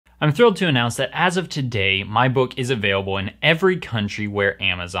I'm thrilled to announce that as of today, my book is available in every country where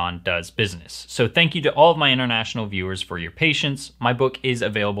Amazon does business. So thank you to all of my international viewers for your patience. My book is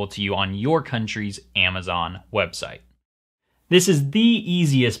available to you on your country's Amazon website. This is the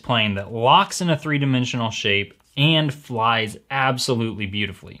easiest plane that locks in a three-dimensional shape and flies absolutely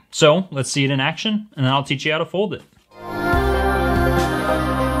beautifully. So let's see it in action, and then I'll teach you how to fold it.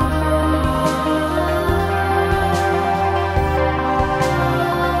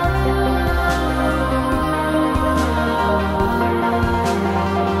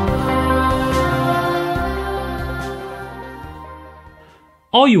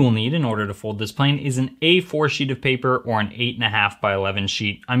 All you will need in order to fold this plane is an A4 sheet of paper or an 8.5 by 11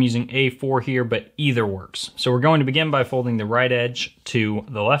 sheet. I'm using A4 here, but either works. So we're going to begin by folding the right edge to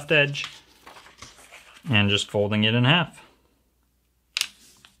the left edge and just folding it in half.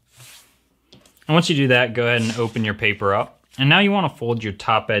 And once you do that, go ahead and open your paper up. And now you want to fold your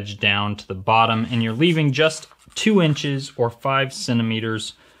top edge down to the bottom, and you're leaving just 2 inches or 5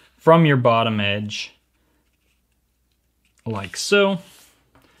 centimeters from your bottom edge, like so.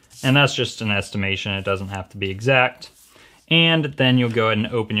 And that's just an estimation, it doesn't have to be exact. And then you'll go ahead and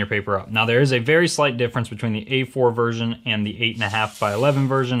open your paper up. Now there is a very slight difference between the A4 version and the 8.5 by 11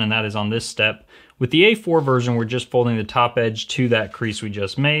 version, and that is on this step. With the A4 version, we're just folding the top edge to that crease we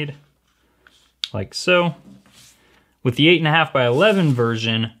just made, like so. With the 8.5 by 11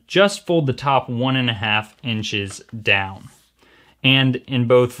 version, just fold the top 1.5 inches down. And in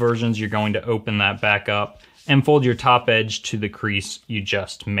both versions, you're going to open that back up and fold your top edge to the crease you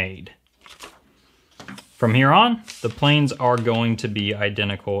just made. From here on, the planes are going to be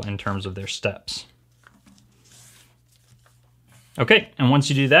identical in terms of their steps. Okay, and once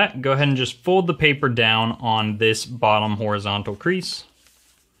you do that, go ahead and just fold the paper down on this bottom horizontal crease.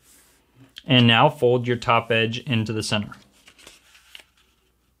 And now fold your top edge into the center.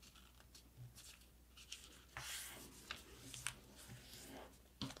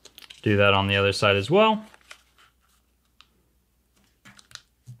 Do that on the other side as well.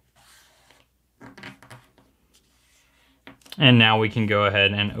 And now we can go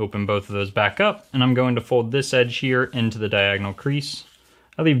ahead and open both of those back up. And I'm going to fold this edge here into the diagonal crease.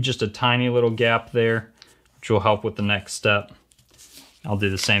 I leave just a tiny little gap there, which will help with the next step. I'll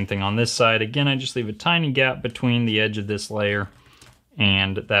do the same thing on this side. Again, I just leave a tiny gap between the edge of this layer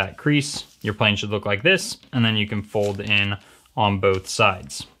and that crease. Your plane should look like this, and then you can fold in on both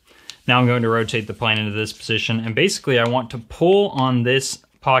sides. Now I'm going to rotate the plane into this position, and basically I want to pull on this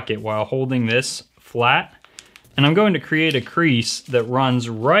pocket while holding this flat. And I'm going to create a crease that runs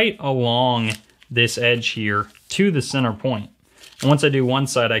right along this edge here to the center point. And once I do one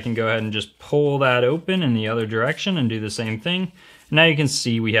side, I can go ahead and just pull that open in the other direction and do the same thing. And now you can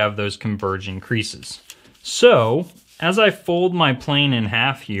see we have those converging creases. So as I fold my plane in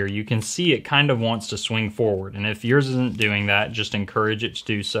half here, you can see it kind of wants to swing forward. And if yours isn't doing that, just encourage it to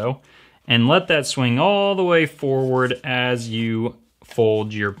do so. And let that swing all the way forward as you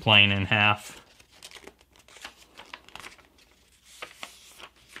fold your plane in half.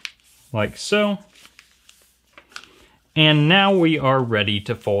 Like so. And now we are ready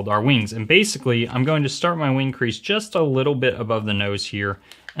to fold our wings. And basically, I'm going to start my wing crease just a little bit above the nose here.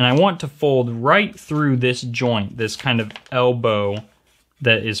 And I want to fold right through this joint, this kind of elbow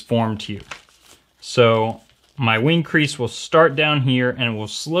that is formed here. So my wing crease will start down here and it will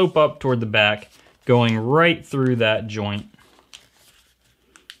slope up toward the back, going right through that joint.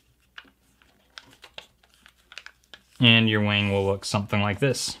 And your wing will look something like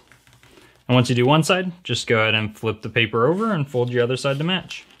this. And once you do one side, just go ahead and flip the paper over and fold your other side to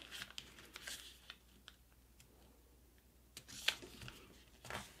match.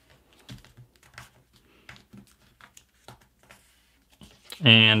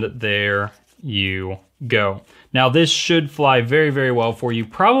 And there you go. Now this should fly very, very well for you,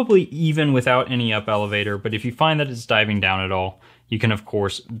 probably even without any up elevator, but if you find that it's diving down at all, you can of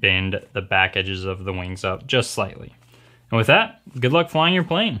course bend the back edges of the wings up just slightly. And with that, good luck flying your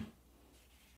plane.